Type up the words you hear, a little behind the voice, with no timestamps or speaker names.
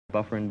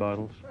Bufferin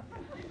bottles?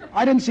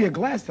 I didn't see a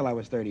glass till I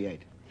was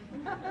 38.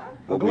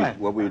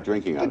 What were you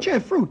drinking out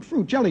of?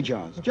 Fruit, jelly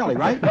jars. Jelly,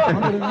 right?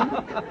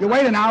 You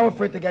wait an hour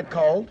for it to get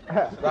cold,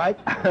 right?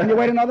 And you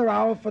wait another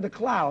hour for the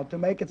cloud to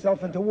make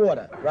itself into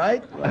water,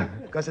 right?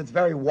 Because it's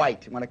very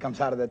white when it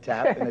comes out of the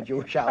tap in a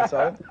Jewish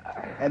household.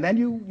 And then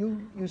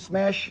you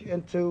smash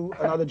into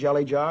another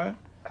jelly jar,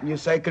 and you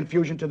say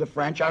confusion to the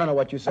French. I don't know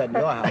what you said in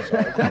your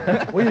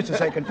household. We used to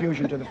say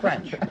confusion to the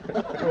French.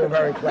 We're a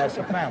very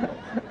classy family.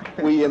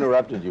 We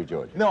interrupted you,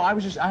 George. No,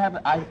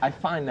 I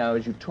find now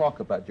as you talk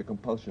about your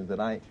compulsions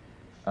that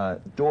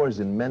doors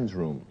in men's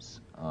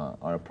rooms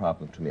are a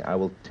problem to me. I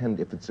will tend,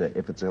 if it's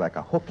like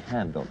a hook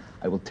handle,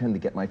 I will tend to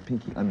get my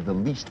pinky under the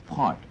least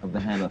part of the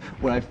handle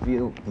where I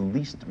feel the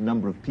least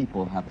number of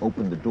people have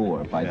opened the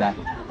door by that.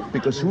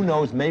 Because who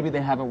knows, maybe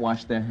they haven't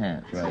washed their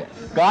hands. Right.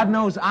 God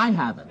knows I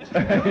haven't.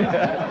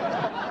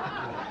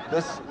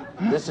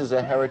 This is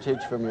a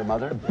heritage from your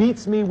mother? It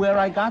beats me where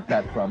I got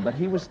that from, but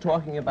he was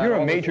talking about... You're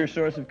a major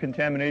source of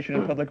contamination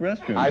in public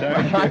restrooms,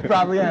 I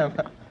probably am.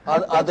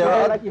 Are there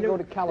I'd like to go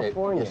to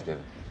California. Yes,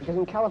 David. Because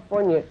in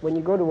California, when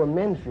you go to a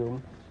men's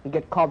room, you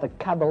get called a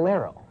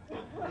caballero.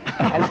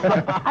 And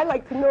I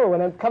like to know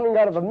when I'm coming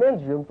out of a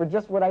men's room for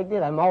just what I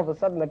did. I'm all of a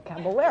sudden a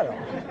caballero.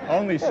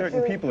 Only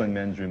certain people in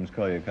men's rooms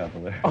call you a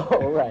caballero.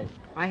 Oh, right.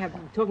 I have,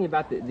 talking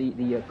about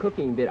the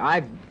cooking bit,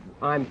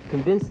 I'm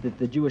convinced that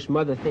the Jewish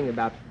mother thing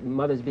about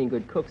mothers being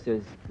good cooks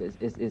is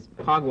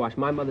hogwash.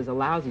 My mother's a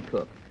lousy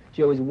cook.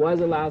 She always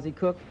was a lousy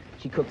cook.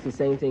 She cooks the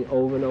same thing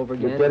over and over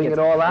again. You're getting it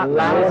all out.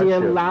 Lousier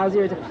and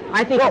lousier.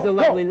 I think she's a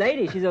lovely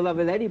lady. She's a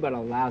lovely lady, but a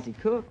lousy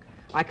cook.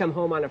 I come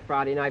home on a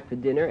Friday night for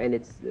dinner, and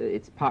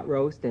it's pot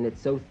roast, and it's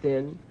so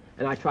thin,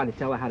 and I try to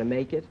tell her how to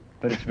make it.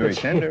 But it's very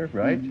tender,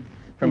 right?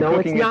 From No,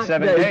 cooking it's it not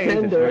 7 very days,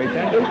 tender. it's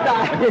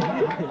very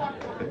tender.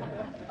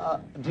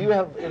 Do you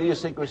have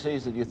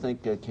idiosyncrasies that you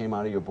think came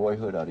out of your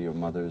boyhood, out of your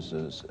mother's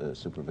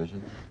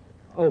supervision?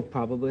 Oh,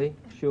 probably,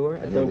 sure.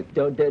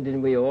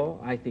 Didn't we all?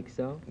 I think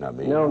so. Not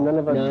me. No, none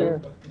of us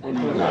here.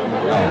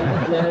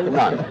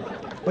 None.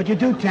 But you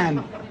do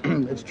tend,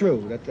 it's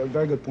true, that's a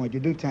very good point, you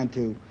do tend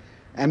to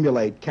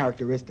emulate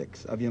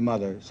characteristics of your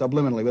mother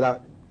subliminally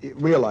without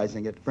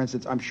realizing it. For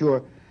instance, I'm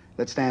sure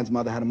that Stan's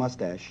mother had a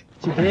mustache.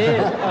 She did.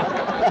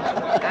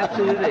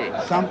 Absolutely.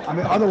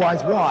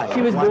 Otherwise, why?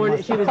 She was Why born.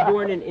 mustache? She was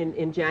born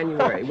in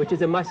January, which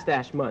is a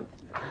mustache month.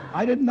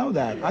 I didn't know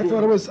that. I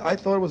thought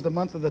it was the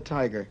month of the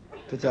tiger,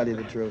 to tell you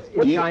the truth.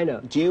 In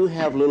China. Do you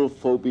have little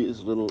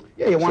phobias,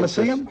 Yeah, you want to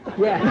see him?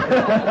 Yeah.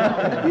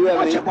 Do you have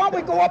Why any, don't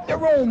we go up the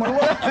room and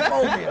look at the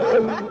phobia?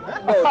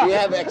 do you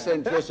have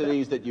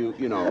eccentricities that you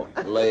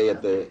lay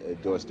at the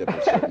doorstep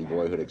of certain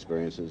boyhood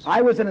experiences?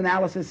 I was in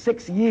analysis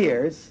 6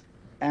 years,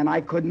 and I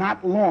could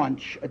not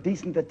launch a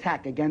decent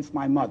attack against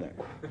my mother.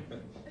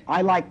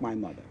 I like my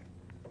mother.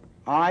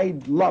 I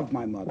love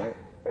my mother.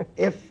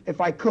 If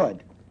I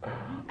could,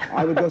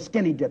 I would go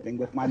skinny dipping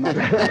with my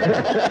mother.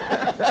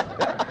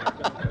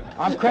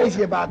 I'm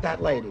crazy about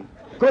that lady.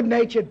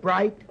 Good-natured,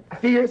 bright,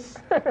 fierce,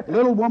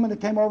 little woman that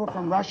came over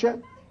from Russia,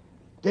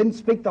 didn't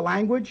speak the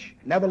language,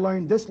 never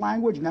learned this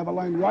language, never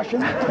learned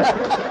Russian,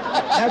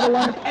 never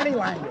learned any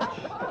language.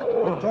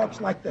 Talks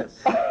like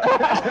this.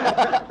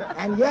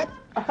 And yet,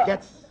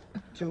 gets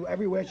to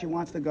everywhere she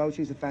wants to go.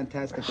 She's a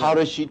fantastic How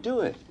does she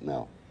do it?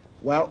 No.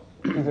 Well,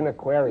 She's an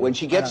aquarium. When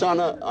she gets on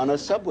a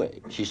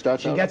subway, she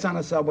starts she out... gets on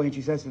a subway and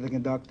she says to the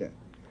conductor,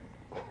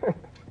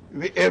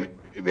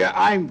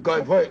 I'm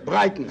going for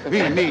Brighton,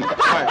 me.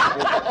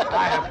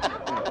 I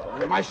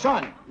have my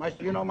son. My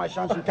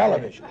son's in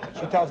television.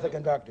 She tells the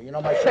conductor,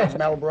 my son's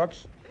Mel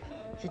Brooks.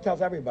 She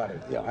tells everybody,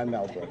 I'm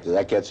Mel Brooks.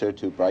 That gets her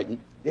to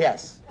Brighton?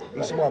 Yes.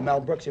 He said, well,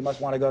 Mel Brooks, you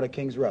must want to go to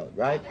King's Road,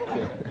 right?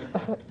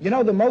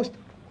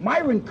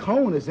 Myron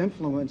Cohen has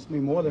influenced me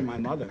more than my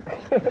mother.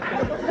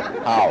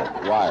 How?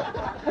 Why?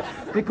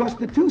 Because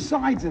the two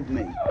sides of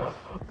me,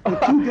 the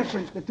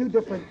two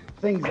different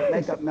things that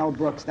make up Mel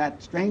Brooks,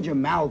 that strange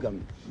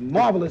amalgam,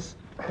 marvelous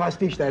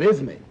pastiche that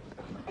is me.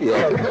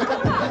 Yeah.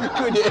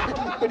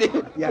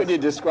 Could you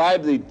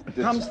describe the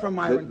Comes from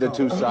Myron the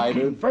Cohen.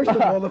 two-sided? First of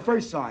all, the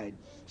first side,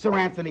 Sir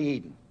Anthony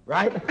Eden,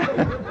 right?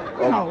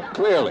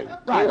 Clearly.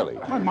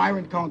 When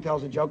Myron Cohen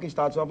tells a joke, he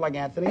starts off like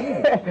Anthony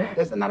Eden.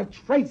 There's not a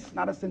trace,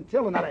 not a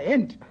scintilla, not a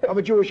hint of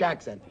a Jewish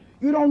accent.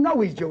 You don't know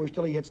he's Jewish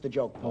till he hits the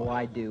joke. Oh,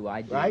 I do.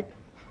 Right?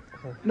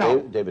 No,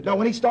 David. no.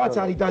 When he starts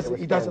out, he does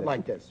it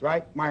like this,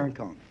 right? Myron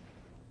Cohen.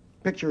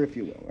 Picture, if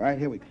you will. Right?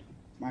 Here we go.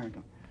 Myron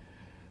Cohen.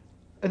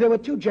 There were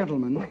two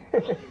gentlemen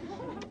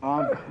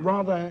of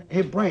rather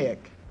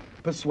Hebraic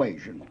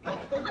persuasion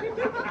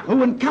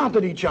who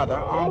encountered each other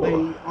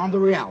on the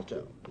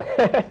Rialto.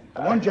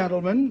 One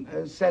gentleman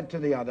said to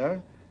the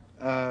other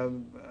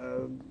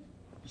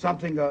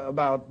something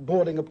about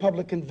boarding a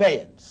public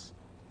conveyance,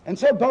 and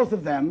so both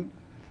of them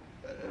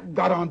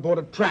got on board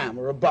a tram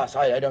or a bus.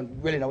 I don't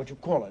really know what you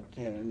call it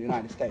here in the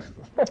United States.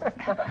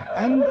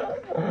 And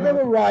they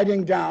were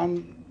riding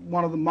down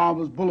one of the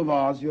marvelous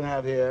boulevards you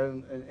have here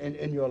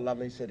in your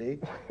lovely city,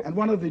 and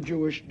one of the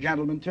Jewish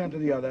gentlemen turned to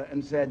the other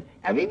and said,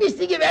 "Have you missed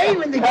the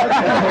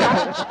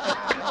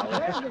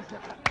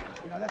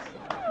You know,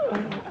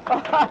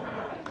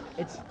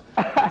 it's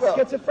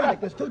schizophrenic.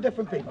 There's two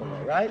different people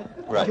there, right?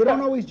 Right. You don't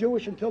know he's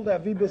Jewish until they're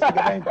Vibis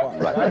party,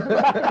 right?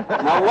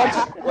 Now,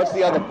 what's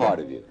the other part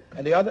of you?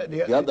 And the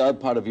other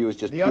part of you is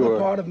just the pure... other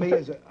part of me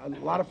is a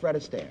lot of Fred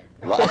Astaire.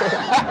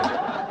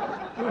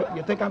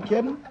 You think I'm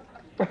kidding?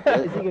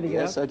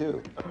 Yes, I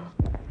do.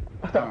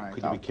 All right.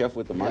 Could you be careful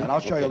with the mic? Yeah, and I'll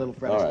show you a little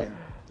Fred All Astaire. right.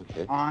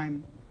 Okay.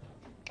 I'm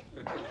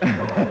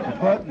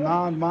putting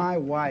on my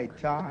white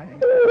tie,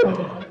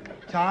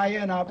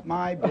 tying up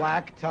my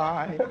black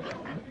tie,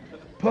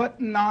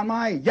 putting on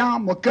my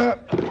yarmulke.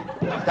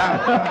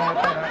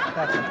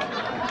 That's it.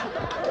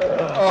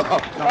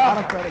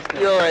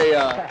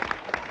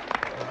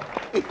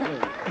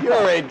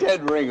 You're a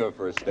dead ringer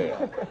for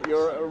Astaire.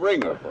 You're a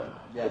ringer for him.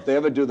 Yes. If they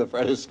ever do the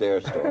Fred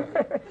Astaire story.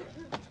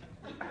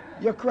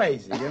 You're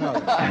crazy, you know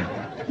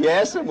that.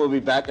 Yes, and we'll be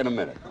back in a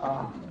minute.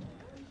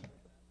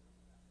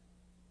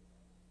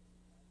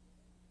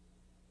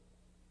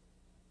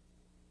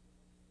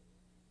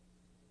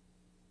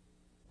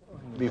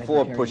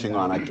 Before pushing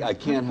on, I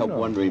can't help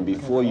wondering,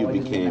 before you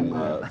became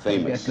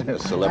famous, a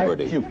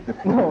celebrity,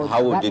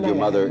 how did your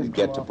mother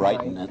get to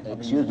Brighton?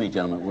 Excuse me,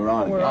 gentlemen, we're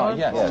on.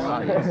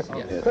 Yes.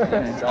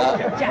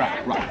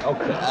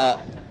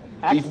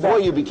 Before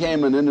you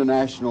became an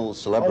international Oh,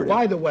 celebrity.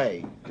 by the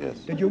way, Yes.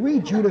 did you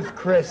read Judith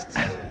Christ's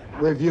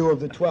review of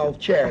the 12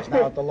 chairs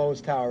now at the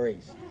Lowe's Tower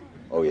East?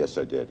 Oh, yes,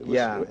 I did. It was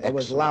It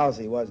was excellent.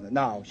 lousy, wasn't it?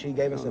 No, she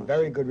gave us a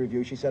very good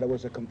review. She said it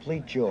was a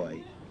complete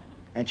joy.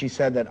 And she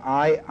said that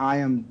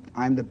I'm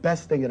the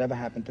best thing that ever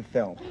happened to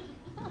film.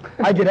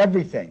 I did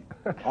everything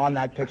on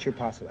that picture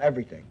possible,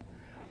 everything.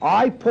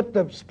 I put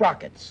the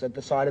sprockets at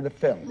the side of the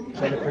film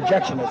so the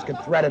projectionists could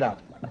thread it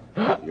up.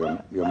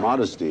 Your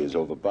modesty is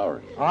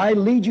overpowering. I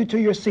lead you to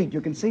your seat.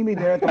 You can see me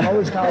there at the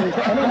Lowe's Tower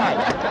any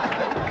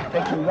night.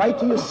 Take you right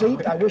to your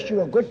seat. I wish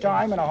you a good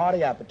time and a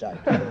hearty appetite.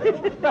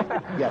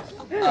 Yes.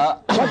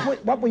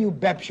 What were you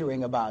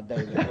bepturing about,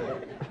 David?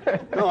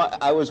 No,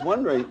 I was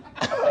wondering,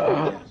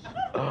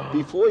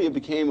 before you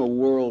became a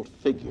world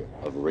figure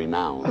of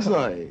renown,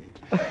 Sorry.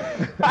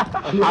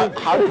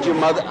 how did your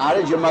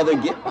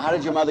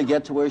mother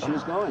get to where she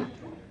was going?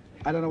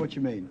 I don't know what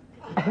you mean.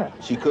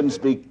 She couldn't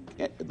speak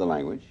the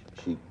language.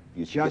 She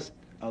used Just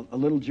a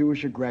little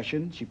Jewish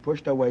aggression. She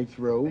pushed her way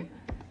through.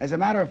 As a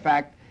matter of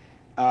fact,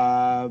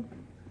 my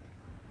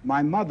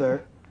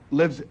mother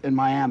lives in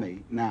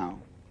Miami now,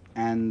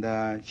 and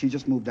she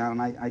just moved down.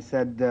 I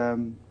said,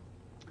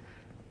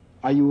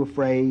 are you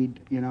afraid?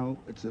 You know,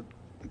 it's a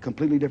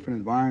completely different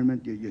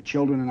environment. Your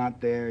children are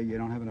not there. You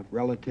don't have enough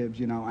relatives.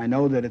 You know, I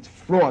know that it's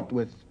fraught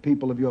with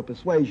people of your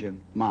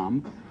persuasion,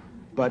 Mom,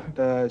 but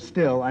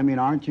still, I mean,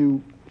 aren't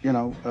you,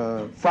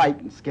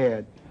 frightened,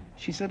 scared?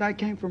 She said, I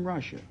came from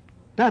Russia.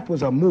 That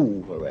was a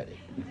move already.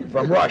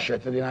 From Russia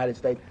to the United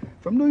States.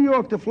 From New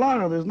York to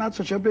Florida, there's not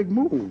such a big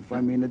move.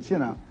 I mean, it's,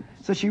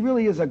 So she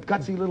really is a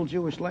gutsy little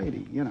Jewish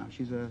lady.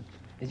 She's a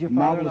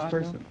marvelous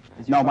person.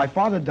 No, my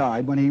father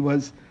died when he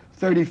was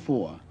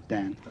 34,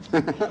 Dan.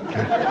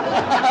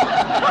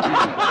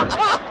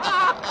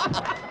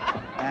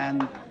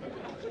 And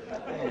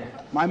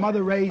my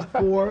mother raised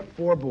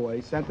four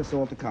boys, sent us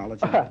all to college,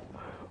 and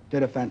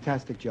did a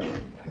fantastic job.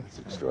 It's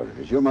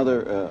extraordinary. Is your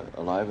mother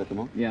alive at the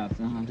moment? Yeah.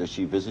 Does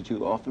she visit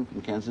you often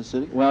from Kansas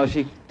City? Well,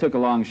 she took a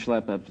long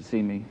schlep up to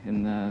see me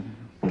in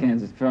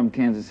from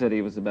Kansas City.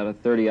 It was about a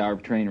 30-hour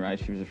train ride.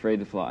 She was afraid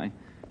to fly.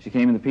 She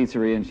came in the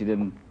pizzeria and she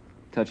didn't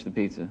touch the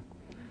pizza.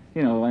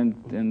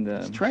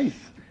 It's Trace.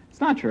 It's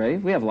not Trey.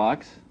 We have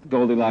lox.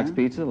 Goldilocks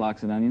pizza,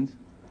 lox and onions.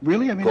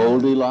 Really? I mean,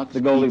 Goldilocks?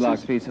 The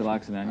Goldilocks pizza,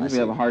 lox and onions. We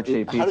have a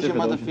heart-shaped pizza. How does your for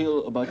mother those-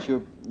 feel about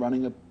your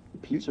running a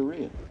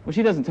pizzeria? Well,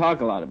 she doesn't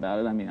talk a lot about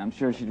it. I mean, I'm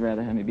sure she'd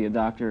rather have me be a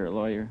doctor or a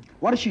lawyer.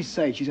 what does she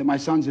say? She said, my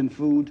son's in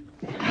food.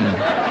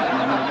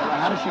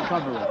 How does she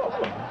cover it?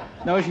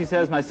 No, she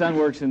says my son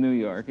works in New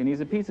York and he's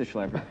a pizza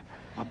schlepper.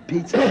 A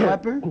pizza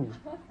schlepper?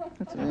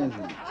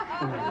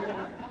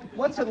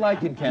 What's it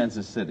like in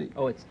Kansas City?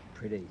 Oh, it's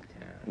pretty terrible.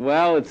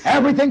 Well, it's...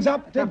 Everything's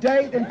up to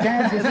date in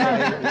Kansas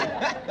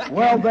City.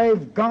 Well,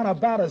 they've gone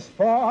about as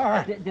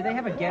far. Do they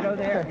have a ghetto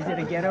there? Is it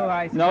a ghetto?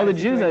 No, the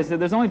Jews, I said,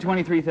 there's only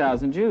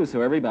 23,000 Jews,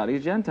 so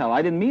everybody's Gentile.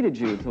 I didn't meet a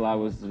Jew till I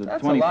was 25.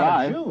 That's a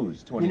lot of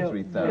Jews,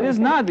 23,000. It is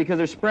not, because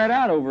they're spread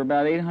out over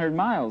about 800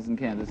 miles in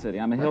Kansas City.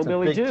 I'm a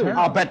hillbilly big Jew. town.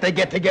 I'll bet they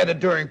get together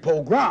during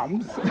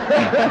pogroms. Bet me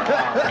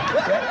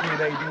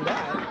they do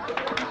that.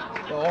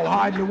 They all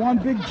hide in one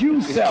big Jew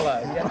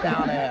cellar. Get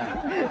down there.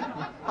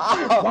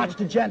 Watch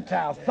the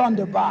Gentiles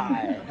thunder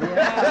by.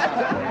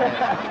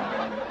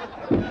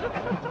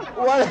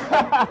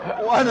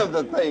 One of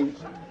the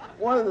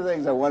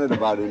things I wondered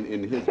about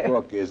in his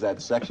book is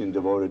that section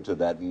devoted to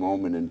that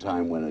moment in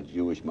time when a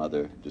Jewish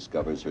mother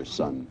discovers her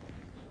son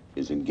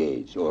is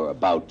engaged or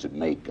about to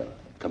make a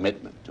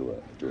commitment to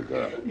a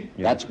girl. Yeah.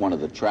 That's one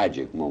of the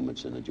tragic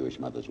moments in a Jewish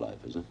mother's life,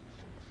 isn't it?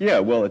 Yeah,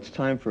 well, it's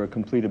time for a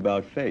complete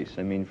about-face.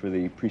 I mean, for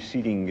the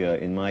preceding,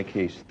 in my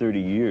case,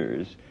 30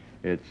 years,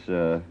 it's,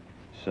 so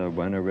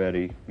when are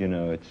ready,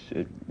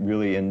 it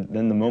really, and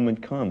then the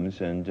moment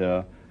comes, and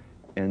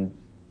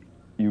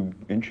you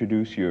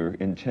introduce your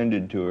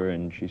intended to her,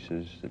 and she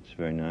says, it's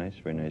very nice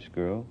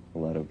girl, a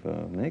lot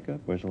of makeup.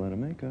 Where's a lot of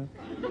makeup?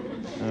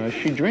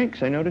 She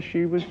drinks. I noticed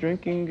she was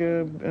drinking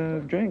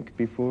drink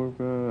before.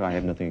 I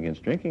have nothing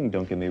against drinking,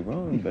 don't get me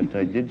wrong, but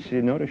I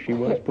did notice she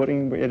was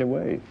putting it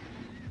away.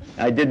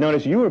 I did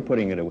notice you were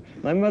putting it away.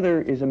 My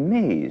mother is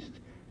amazed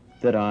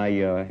that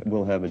I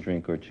will have a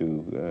drink or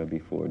two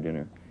before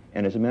dinner.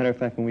 And as a matter of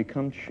fact, when we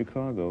come to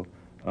Chicago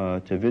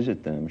to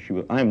visit them,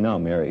 I am now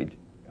married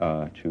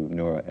to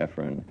Nora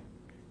Ephron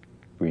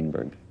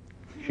Greenberg.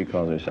 She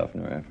calls herself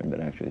Nora Ephron,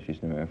 but actually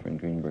she's Nora Ephron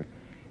Greenberg.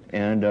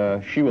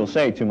 And she will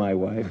say to my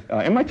wife,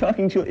 am I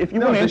talking to you? If you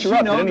want to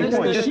interrupt at any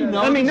point, just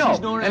let me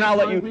know, and I'll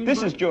let you.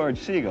 This is George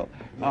Siegel.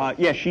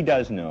 Yes, she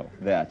does know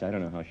that. I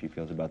don't know how she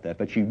feels about that,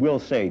 but she will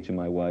say to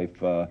my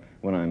wife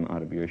when I'm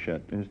out of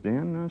earshot, is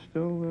Dan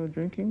still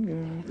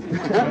drinking?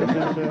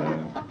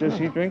 Does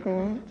he drink a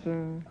lot?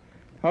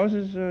 How's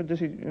his, does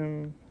he,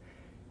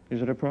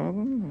 is it a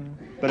problem?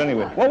 But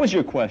anyway, what was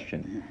your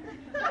question?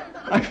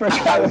 I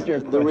forgot what your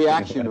question The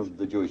reaction of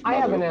the Jewish mother. I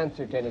have an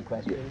answer to any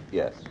question.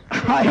 Yes.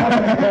 I have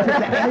an answer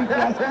to any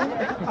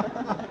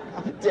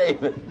question.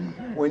 David,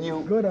 when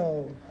you... Good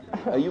old.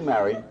 Are you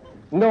married?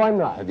 No, I'm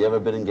not. Have you ever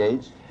been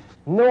engaged?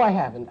 No, I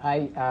haven't.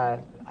 I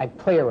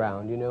play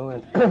around, you know,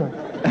 and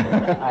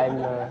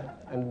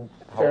I'm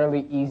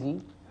fairly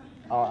easy.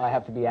 I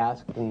have to be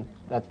asked, and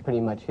that's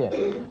pretty much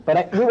it.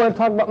 But we want to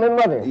talk about my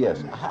mother.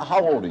 Yes. How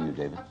old are you,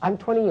 David? I'm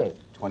 28.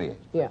 28.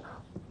 Yeah.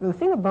 The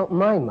thing about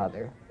my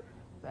mother,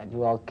 that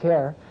you all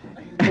care,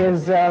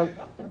 is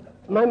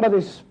my mother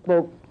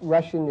spoke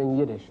Russian and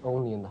Yiddish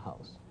only in the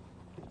house.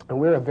 And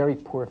we're a very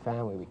poor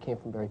family. We came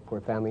from a very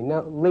poor family.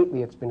 Now,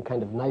 lately, it's been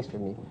kind of nice for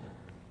me.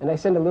 And I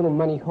send a little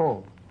money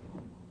home.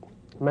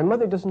 My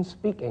mother doesn't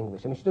speak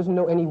English, and she doesn't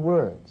know any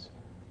words.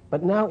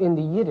 But now in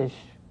the Yiddish,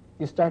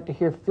 you start to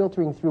hear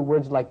filtering through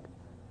words like,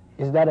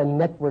 is that a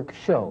network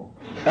show?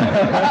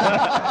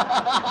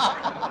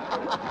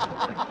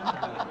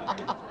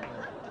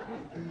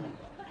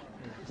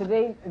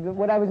 Today,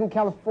 when I was in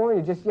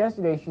California just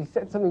yesterday, she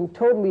said something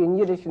totally in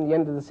Yiddish, and the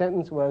end of the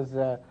sentence was,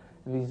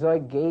 wieso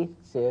geht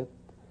es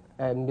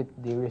mit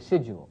the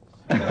residuals?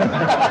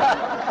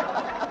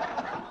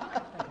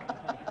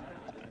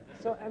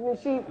 So, I mean,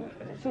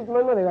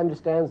 my mother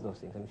understands those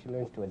things. I mean, she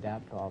learns to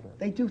adapt to all that.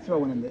 They do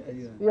throw in the...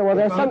 Yeah, well,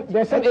 there's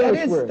some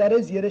English words. That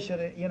is Yiddish,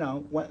 you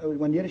know,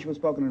 when Yiddish was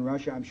spoken in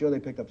Russia, I'm sure they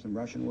picked up some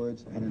Russian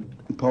words, and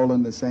in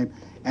Poland the same.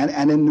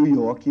 And in New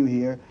York, you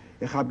hear,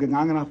 ich hab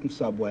gegangen auf dem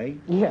subway.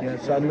 Yeah. Yeah,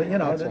 suddenly, you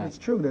know, That's right. it's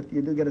true that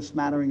you do get a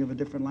smattering of a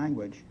different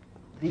language.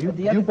 You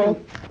both...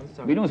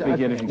 We don't speak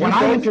Yiddish. When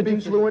I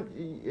introduced... fluent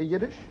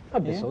Yiddish?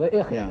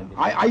 Yeah,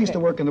 I used to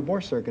work in the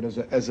Borscht circuit as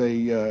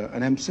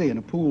an MC in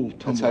a pool.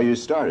 That's how you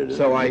started.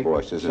 So in the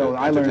Borscht, as so an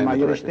I learned my entertainment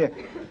Yiddish director.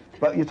 there.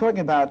 But you're talking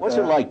about... What's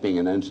it like being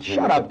an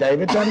entertainer? Shut up,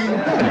 David. Don't even...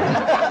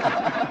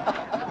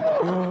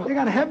 You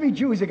got heavy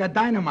Jews. You got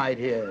dynamite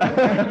here.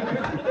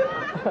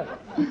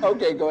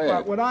 Okay, go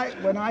ahead. But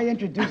when I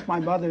introduced my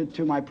mother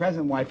to my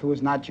present wife, who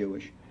was not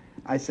Jewish,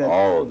 I said...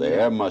 Oh,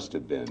 there must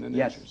have been an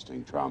Yes.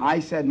 interesting trauma. I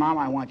said, Mom,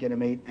 I want you to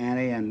meet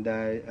Annie, and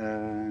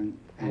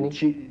Annie?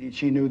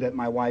 she knew that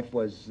my wife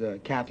was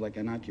Catholic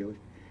and not Jewish,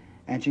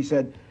 and she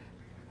said,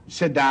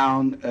 sit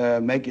down,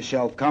 make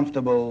yourself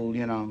comfortable,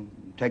 you know,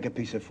 take a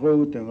piece of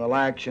fruit and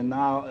relax, and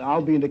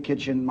I'll be in the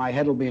kitchen, my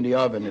head will be in the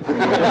oven. If you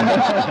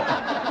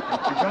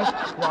just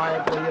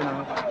quietly, you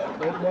know,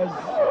 it was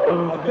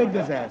a big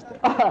disaster.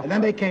 And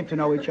then they came to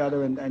know each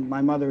other, and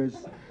my mother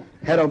is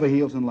head over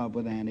heels in love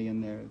with Andy,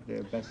 and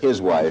they're best.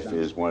 His wife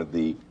is one of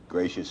the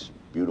gracious,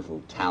 beautiful,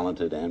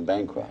 talented Anne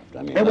Bancroft.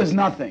 I mean, It was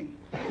nothing.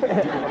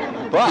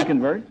 But She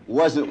convert?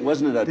 wasn't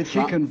it a Did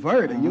she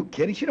convert? Are you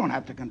kidding? She don't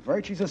have to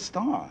convert. She's a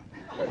star.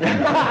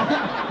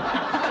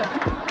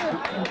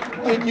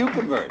 Did you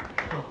convert?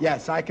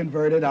 Yes, I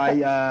converted.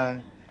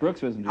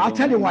 Brooks wasn't. I'll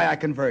tell you why I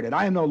converted.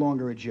 I am no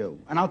longer a Jew.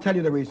 And I'll tell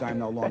you the reason I'm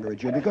no longer a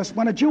Jew. Because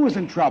when a Jew is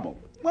in trouble,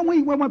 when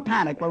we're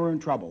panicked, when we're in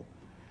trouble,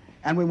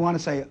 and we want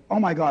to say, oh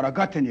my God, or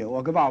Gottenju,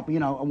 or Gewalt, you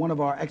know, one of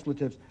our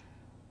expletives,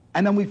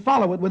 and then we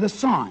follow it with a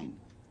sign.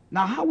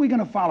 Now, how are we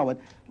going to follow it?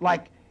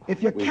 Like,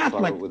 if you're We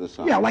Catholic, follow it with a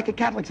sign. yeah, like a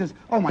Catholic says,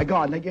 oh my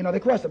God, and they, you know,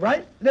 they cross it,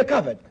 right? They're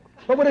covered.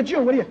 But with a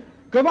Jew, what do you,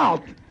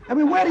 Gewalt? I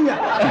mean, where do you go?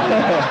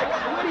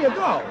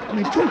 I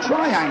mean, 2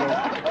 triangles,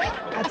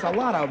 that's a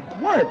lot of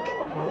work.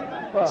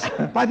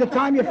 By the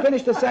time you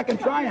finish the second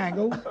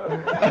triangle, it's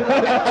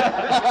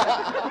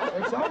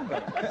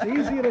over. It's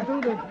easier to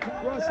do the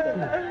cross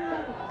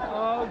there.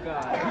 Oh,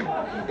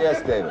 God.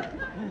 Yes, David.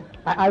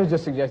 I was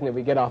just suggesting that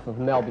we get off of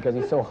Mel because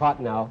he's so hot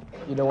now.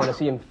 You don't want to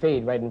see him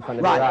fade right in front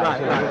of your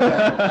eyes.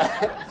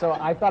 Right. So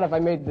I thought if I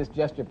made this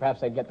gesture,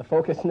 perhaps I'd get the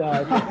focus.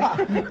 Now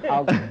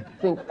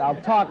I'll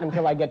talk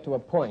until I get to a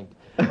point.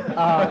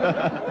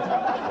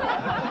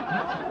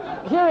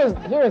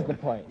 Here is the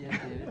point.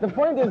 The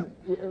point is,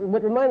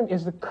 what reminded me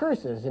is the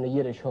curses in a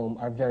Yiddish home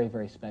are very,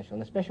 very special,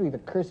 and especially the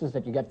curses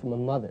that you get from a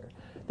mother.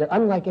 They're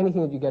unlike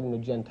anything that you get in a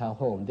Gentile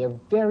home. They're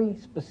very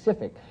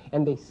specific,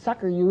 and they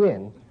sucker you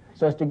in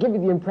so as to give you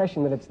the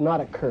impression that it's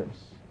not a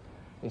curse.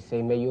 They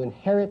say, may you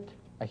inherit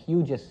a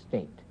huge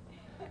estate.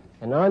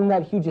 And on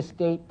that huge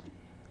estate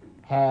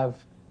have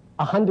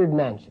 100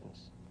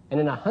 mansions. And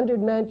in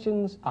 100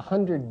 mansions,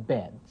 100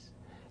 beds.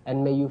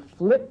 And may you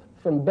flip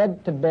from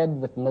bed to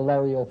bed with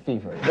malarial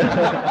fever.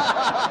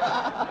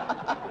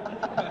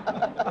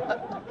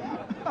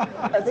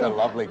 That's a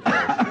lovely case.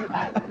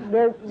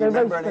 Do you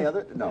remember any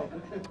other? No.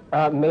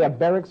 May a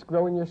barracks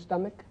grow in your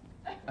stomach?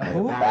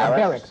 Who?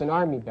 Barracks, an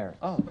army barracks.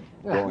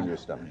 Grow in your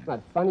stomach. It's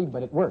not funny,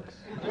 but it works.